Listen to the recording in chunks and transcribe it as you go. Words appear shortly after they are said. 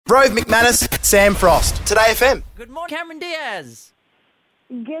Rove McManus, Sam Frost. Today FM. Good morning, Cameron Diaz.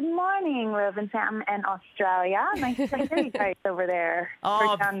 Good morning, Rove and Sam in Australia. Nice to hear you guys over there.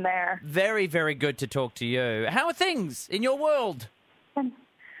 Or down there. Very, very good to talk to you. How are things in your world?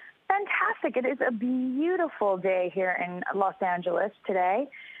 Fantastic. It is a beautiful day here in Los Angeles today.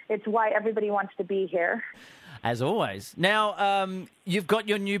 It's why everybody wants to be here. As always. Now, you've got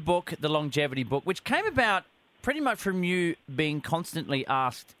your new book, the longevity book, which came about pretty much from you being constantly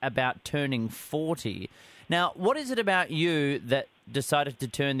asked about turning 40. Now, what is it about you that decided to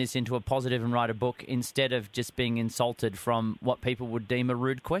turn this into a positive and write a book instead of just being insulted from what people would deem a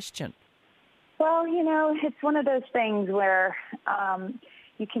rude question? Well, it's one of those things where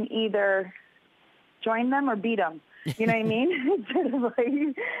you can either join them or beat them. You know what I mean? It's sort of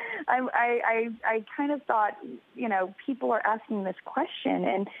like, I kind of thought, people are asking this question,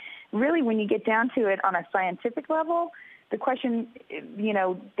 and really when you get down to it on a scientific level, the question,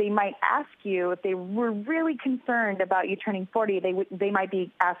 they might ask you if they were really concerned about you turning 40, they might be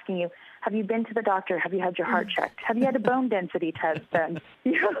asking you, have you been to the doctor? Have you had your heart checked? Have you had a bone density test done?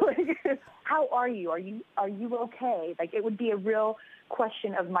 How are you? Are you okay? Like, it would be a real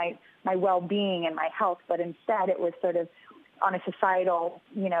question of my well-being and my health, but instead it was sort of on a societal,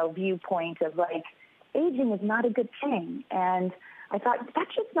 viewpoint of like, aging is not a good thing. And I thought,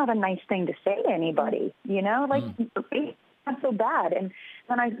 that's just not a nice thing to say to anybody, it's not so bad. And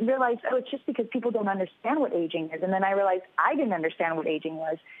then I realized, it's just because people don't understand what aging is. And then I realized I didn't understand what aging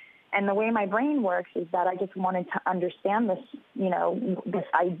was. And the way my brain works is that I just wanted to understand this,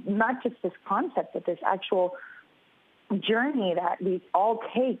 not just this concept, but this actual journey that we all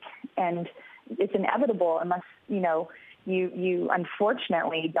take. And it's inevitable unless, you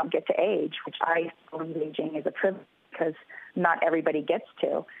unfortunately don't get to age, which I believe aging is a privilege because not everybody gets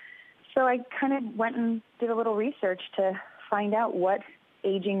to. So I kind of went and did a little research to find out what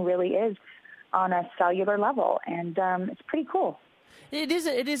aging really is on a cellular level, and it's pretty cool. It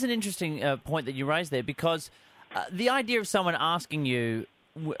is an interesting point that you raised there, because the idea of someone asking you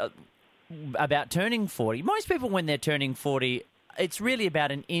about turning 40, most people when they're turning 40, it's really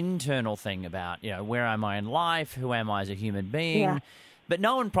about an internal thing about, where am I in life, who am I as a human being, yeah. But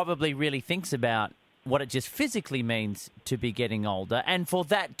no one probably really thinks about what it just physically means to be getting older, and for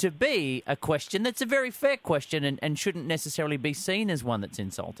that to be a question that's a very fair question and shouldn't necessarily be seen as one that's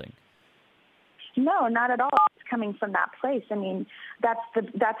insulting. No, not at all. It's coming from that place. I mean,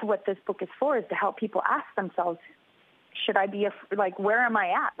 that's what this book is for, is to help people ask themselves, should I be, where am I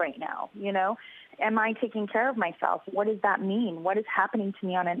at right now? Am I taking care of myself? What does that mean? What is happening to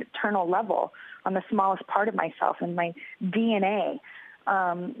me on an internal level, on the smallest part of myself, in my DNA?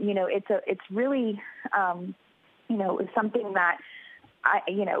 It's really, something that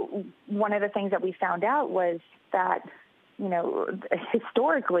one of the things that we found out was that,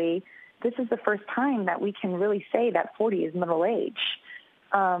 historically, this is the first time that we can really say that 40 is middle age.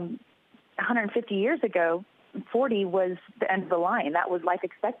 150 years ago, 40 was the end of the line. That was life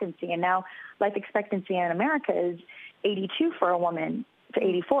expectancy. And now life expectancy in America is 82 for a woman to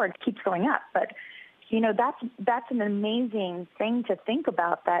 84. It keeps going up. But that's an amazing thing to think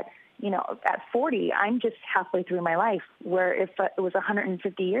about, that, at 40, I'm just halfway through my life, where if it was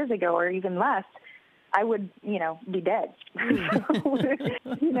 150 years ago or even less, I would, be dead.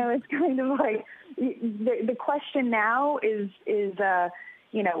 It's kind of like the question now is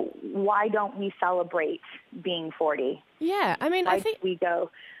why don't we celebrate being 40? Yeah, I mean, I think we go.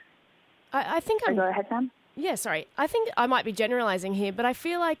 I think I'm. Go ahead, Sam. Yeah, sorry. I think I might be generalizing here, but I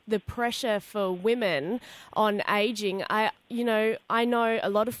feel like the pressure for women on aging, I know a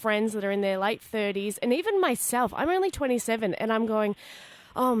lot of friends that are in their late 30s, and even myself, I'm only 27, and I'm going,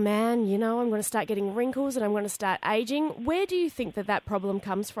 oh man, I'm going to start getting wrinkles and I'm going to start aging. Where do you think that problem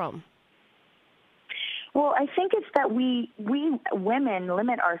comes from? Well, I think it's that we women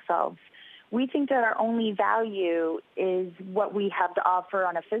limit ourselves. We think that our only value is what we have to offer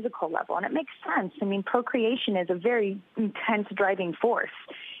on a physical level, and it makes sense. I mean, procreation is a very intense driving force,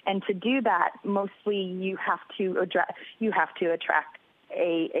 and to do that, mostly you have to attract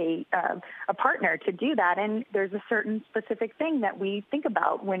a partner to do that, and there's a certain specific thing that we think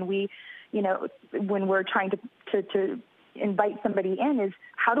about when when we're trying to invite somebody in, is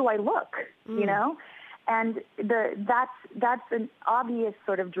how do I look, and that's an obvious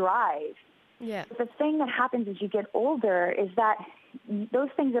sort of drive. Yeah. The thing that happens as you get older is that those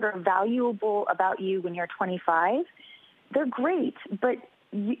things that are valuable about you when you're 25, they're great, but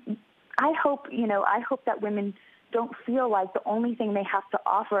I hope that women don't feel like the only thing they have to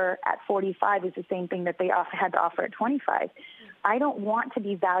offer at 45 is the same thing that they had to offer at 25. I don't want to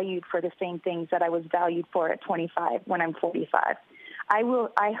be valued for the same things that I was valued for at 25 when I'm 45.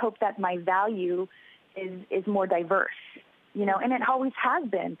 I hope that my value is more diverse, and it always has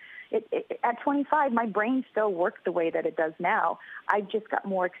been. At 25, my brain still works the way that it does now. I've just got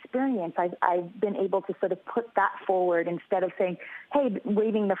more experience. I've been able to sort of put that forward instead of saying, hey,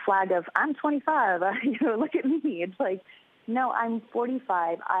 waving the flag of, I'm 25, look at me. It's like, no, I'm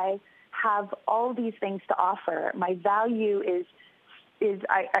 45. I have all these things to offer. My value is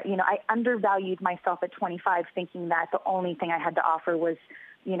I undervalued myself at 25, thinking that the only thing I had to offer was,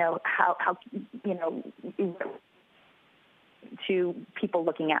 how to people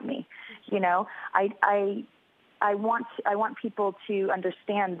looking at me. I want people to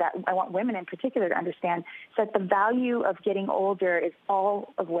understand that, I want women in particular to understand that the value of getting older is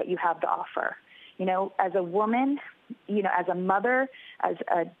all of what you have to offer. As a woman, as a mother, as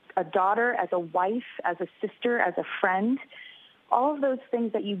a daughter, as a wife, as a sister, as a friend, all of those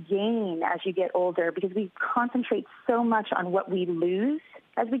things that you gain as you get older, because we concentrate so much on what we lose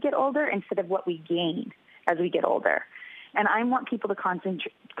as we get older instead of what we gain as we get older. And I want people to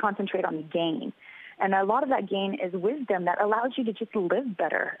concentrate on the gain. And a lot of that gain is wisdom that allows you to just live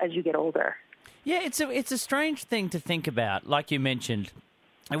better as you get older. Yeah, it's a strange thing to think about. Like you mentioned,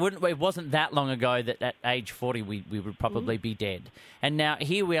 it wasn't that long ago that at age 40 we would probably be dead. And now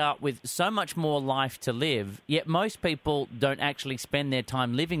here we are with so much more life to live, yet most people don't actually spend their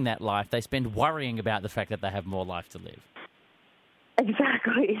time living that life. They spend worrying about the fact that they have more life to live.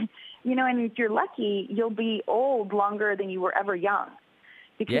 Exactly. And if you're lucky, you'll be old longer than you were ever young.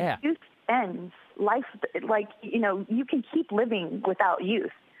 Because youth ends. Life, you can keep living without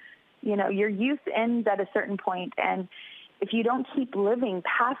youth. Your youth ends at a certain point, and if you don't keep living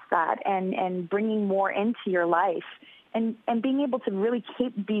past that and bringing more into your life and being able to really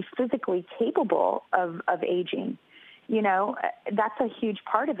be physically capable of aging, that's a huge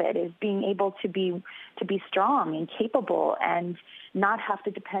part of it, is being able to be strong and capable and not have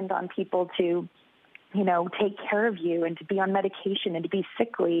to depend on people to, take care of you and to be on medication and to be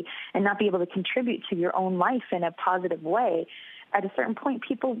sickly and not be able to contribute to your own life in a positive way. At a certain point,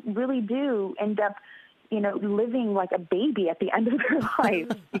 people really do end up living like a baby at the end of their life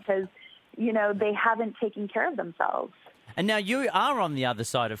because, they haven't taken care of themselves. And now you are on the other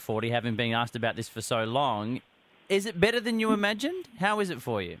side of 40, having been asked about this for so long. Is it better than you imagined? How is it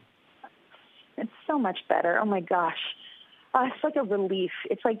for you? It's so much better. Oh, my gosh. It's like a relief.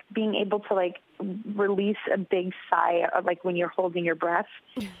 It's like being able to, release a big sigh, like when you're holding your breath.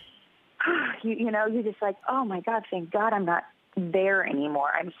 You're just like, oh, my God, thank God I'm not there anymore.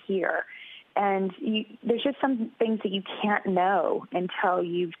 I'm here. And there's just some things that you can't know until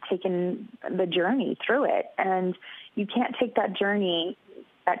you've taken the journey through it. And you can't take that journey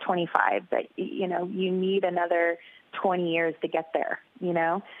at 25, but, you need another 20 years to get there,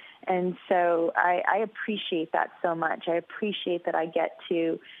 And so I appreciate that so much. I appreciate that I get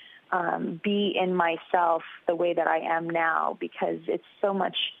to be in myself the way that I am now, because it's so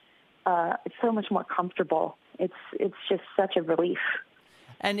much more comfortable. It's just such a relief.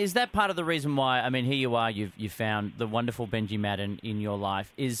 And is that part of the reason why, here you are, you've found the wonderful Benji Madden in your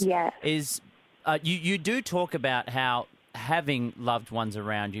life, you do talk about how having loved ones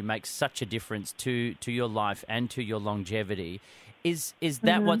around you makes such a difference to your life and to your longevity. Is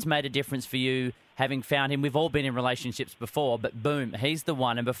that what's made a difference for you, having found him? We've all been in relationships before, but boom, he's the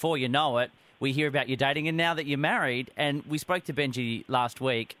one. And before you know it, we hear about you dating, and now that you're married, and we spoke to Benji last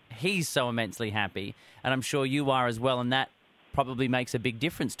week, he's so immensely happy, and I'm sure you are as well, and that probably makes a big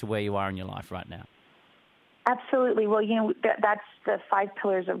difference to where you are in your life right now. Absolutely. Well, that's the 5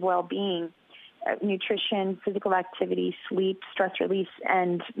 pillars of well-being: nutrition, physical activity, sleep, stress release,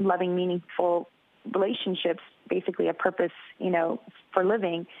 and loving, meaningful relationships, basically a purpose, for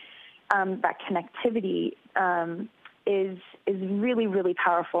living. That connectivity is really, really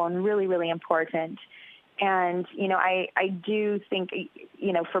powerful and really, really important. And, I do think,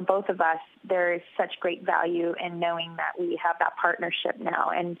 for both of us, there is such great value in knowing that we have that partnership now.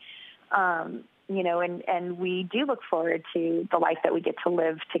 And, and we do look forward to the life that we get to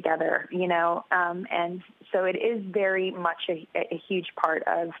live together, and so it is very much a huge part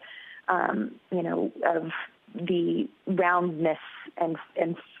of, of the roundness and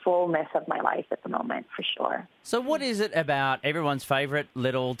fullness of my life at the moment, for sure. So what is it about everyone's favourite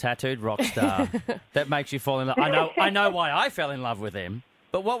little tattooed rock star that makes you fall in love? I know why I fell in love with him,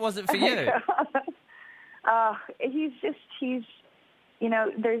 but what was it for you? He's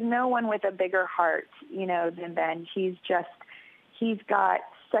there's no one with a bigger heart, than Ben. He's got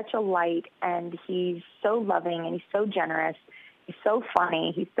such a light, and he's so loving, and he's so generous. He's so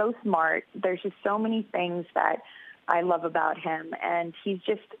funny. He's so smart. There's just so many things that I love about him. And he's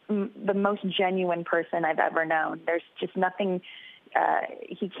just the most genuine person I've ever known. There's just nothing,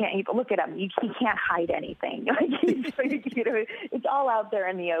 he can't look at him. He can't hide anything. Like, it's all out there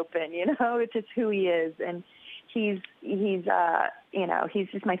in the open. It's just who he is, and he's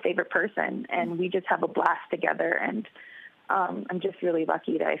just my favorite person, and we just have a blast together. And I'm just really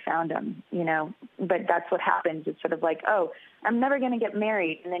lucky that I found him. But that's what happens. It's sort of like, oh, I'm never going to get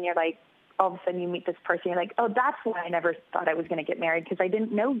married, and then you're like, all of a sudden you meet this person. You're like, oh, that's why I never thought I was going to get married, because I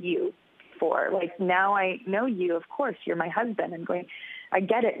didn't know you. Like, now I know you, of course, you're my husband. I'm going, I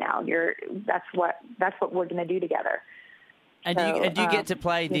get it now. That's what we're going to do together. And do you get to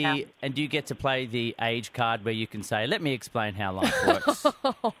play the age card where you can say, let me explain how life works?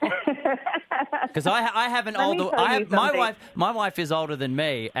 Because I have an older, my wife is older than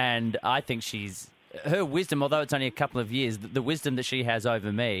me, and I think her wisdom, although it's only a couple of years, the wisdom that she has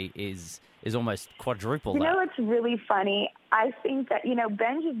over me is almost quadruple that. It's really funny. I think that,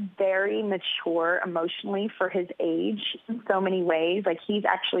 Benj is very mature emotionally for his age in so many ways. Like, he's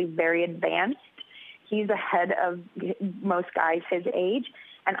actually very advanced. He's ahead of most guys his age.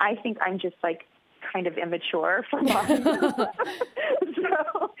 And I think I'm just, like, kind of immature for mine.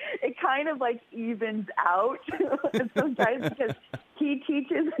 So it kind of, like, evens out sometimes, because he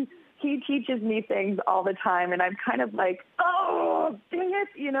teaches me things all the time, and I'm kind of like, oh, dang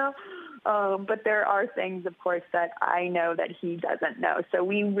it, but there are things, of course, that I know that he doesn't know. So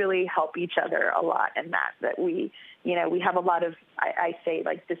we really help each other a lot in that we have a lot of, I say,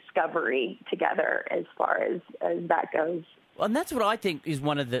 like, discovery together as far as that goes. Well, and that's what I think is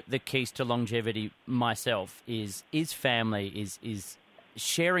one of the keys to longevity myself is family, is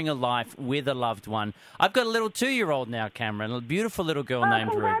sharing a life with a loved one. I've got a little 2-year-old now, Cameron, a beautiful little girl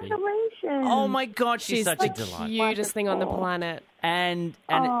named Ruby. Oh, my God, she's such a delight. She's the cutest thing on the planet. And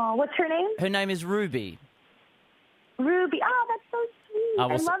what's her name? Her name is Ruby. Ruby. Oh, that's so sweet. I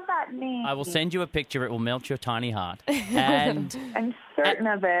love that name. I will send you a picture. It will melt your tiny heart. And I'm certain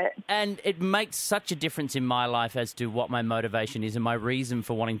of it. And it makes such a difference in my life as to what my motivation is and my reason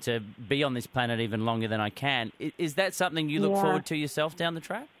for wanting to be on this planet even longer than I can. Is that something you look forward to yourself down the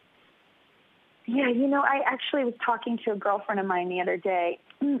track? Yeah, I actually was talking to a girlfriend of mine the other day,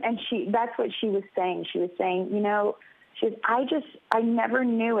 and that's what she was saying. She was saying, I never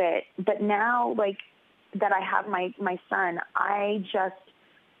knew it, but now, like, that I have my son, I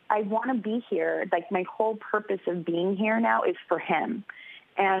want to be here. Like, my whole purpose of being here now is for him.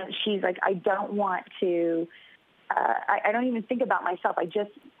 And she's like, I don't want to, I don't even think about myself.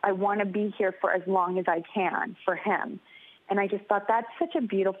 I want to be here for as long as I can for him. And I just thought that's such a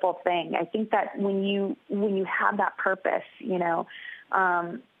beautiful thing. I think that when you have that purpose,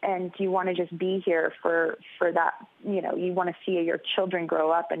 and you want to just be here for that, you want to see your children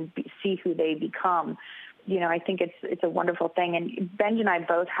grow up and see who they become. I think it's a wonderful thing. And Benj and I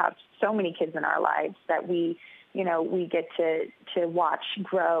both have so many kids in our lives that we get to watch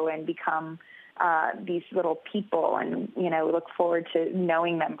grow and become these little people, and we look forward to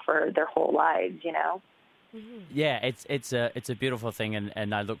knowing them for their whole lives. Yeah, it's a beautiful thing,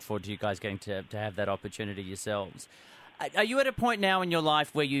 and I look forward to you guys getting to have that opportunity yourselves. Are you at a point now in your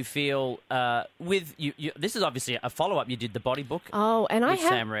life where you feel with you? This is obviously a follow-up. You did the body book. Oh, and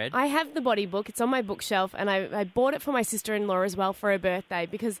Sam read. I have the body book. It's on my bookshelf, and I bought it for my sister-in-law as well for her birthday,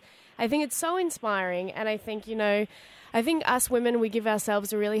 because I think it's so inspiring, and I think, I think us women, we give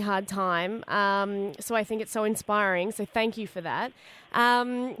ourselves a really hard time. So I think it's so inspiring. So thank you for that.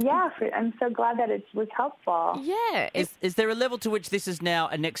 I'm so glad that it was helpful. Yeah. Is there a level to which this is now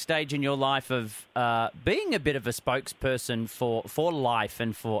a next stage in your life of being a bit of a spokesperson for life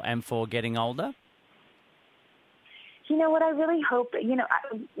and for getting older? What I really hope,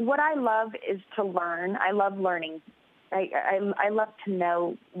 what I love is to learn. I love learning. I love to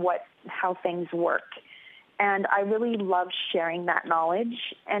know how things work. And I really love sharing that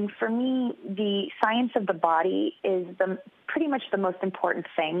knowledge. And for me, the science of the body is pretty much the most important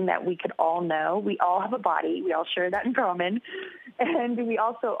thing that we could all know. We all have a body. We all share that in common. And we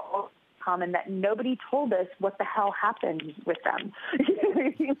also all have in common that nobody told us what the hell happens with them.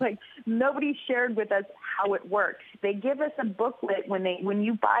 Like, nobody shared with us how it works. They give us a booklet when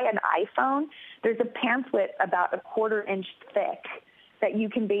you buy an iPhone. There's a pamphlet about a 1/4 inch thick that you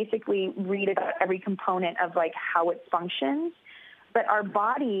can basically read about every component of, like, how it functions. But our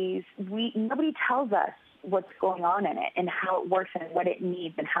bodies, nobody tells us what's going on in it and how it works and what it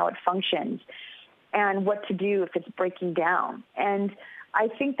needs and how it functions and what to do if it's breaking down. And I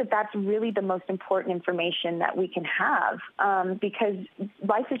think that that's really the most important information that we can have, because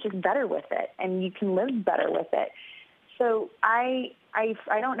life is just better with it, and you can live better with it. So I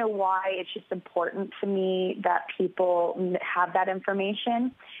don't know why. It's just important to me that people have that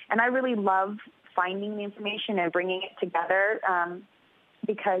information. And I really love finding the information and bringing it together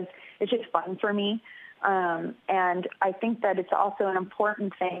because it's just fun for me. And I think that it's also an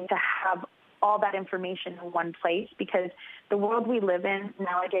important thing to have all that information in one place, because the world we live in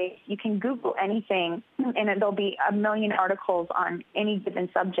nowadays, you can Google anything and there'll be a million articles on any given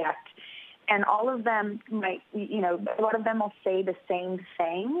subject. And all of them might, a lot of them will say the same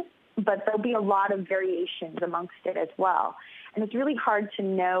thing, but there'll be a lot of variations amongst it as well. And it's really hard to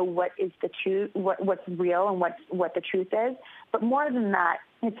know what is the truth, what's real and what the truth is. But more than that,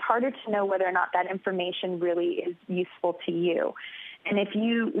 it's harder to know whether or not that information really is useful to you. And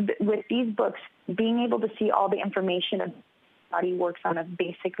with these books, being able to see all the information of the body works on a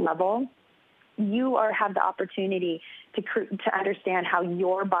basic level, you have the opportunity to understand how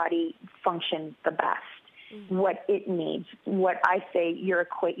your body functions the best, what it needs, what I say your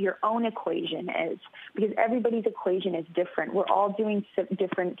own equation is, because everybody's equation is different. We're all doing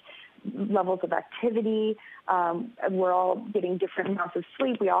different levels of activity. We're all getting different amounts of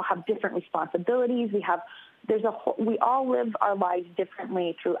sleep. We all have different responsibilities. We all live our lives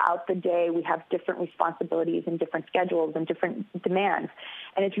differently throughout the day. We have different responsibilities and different schedules and different demands.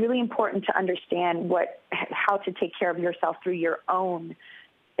 And it's really important to understand how to take care of yourself through your own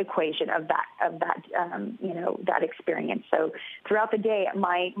equation of that experience. So throughout the day,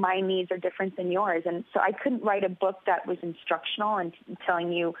 my needs are different than yours. And so I couldn't write a book that was instructional and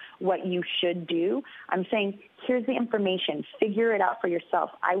telling you what you should do. I'm saying, here's the information. Figure it out for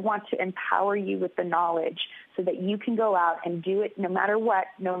yourself. I want to empower you with the knowledge so that you can go out and do it no matter what,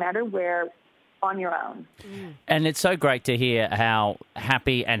 no matter where, on your own. And it's so great to hear how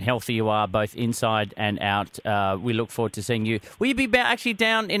happy and healthy you are, both inside and out. We look forward to seeing you. Will you be actually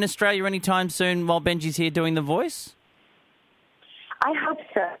down in Australia anytime soon while Benji's here doing The Voice? I hope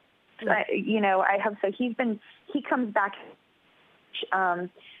so. I hope so. He comes back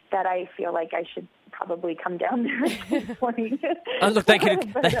that I feel like I should probably come down there at some point. Oh, look,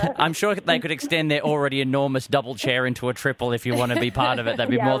 I'm sure they could extend their already enormous double chair into a triple if you want to be part of it. They'd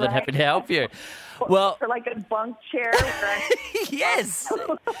be more than happy to help you. Well, for like a bunk chair. Yes.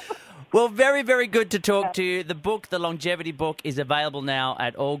 Well, very, very good to talk to you. The book, the Longevity book, is available now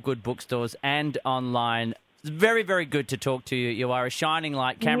at all good bookstores and online. It's very, very good to talk to you. You are a shining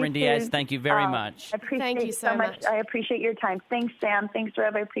light. Cameron Diaz, thank you very much. Thank you so much. I appreciate your time. Thanks, Sam. Thanks,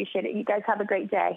 Rove. I appreciate it. You guys have a great day.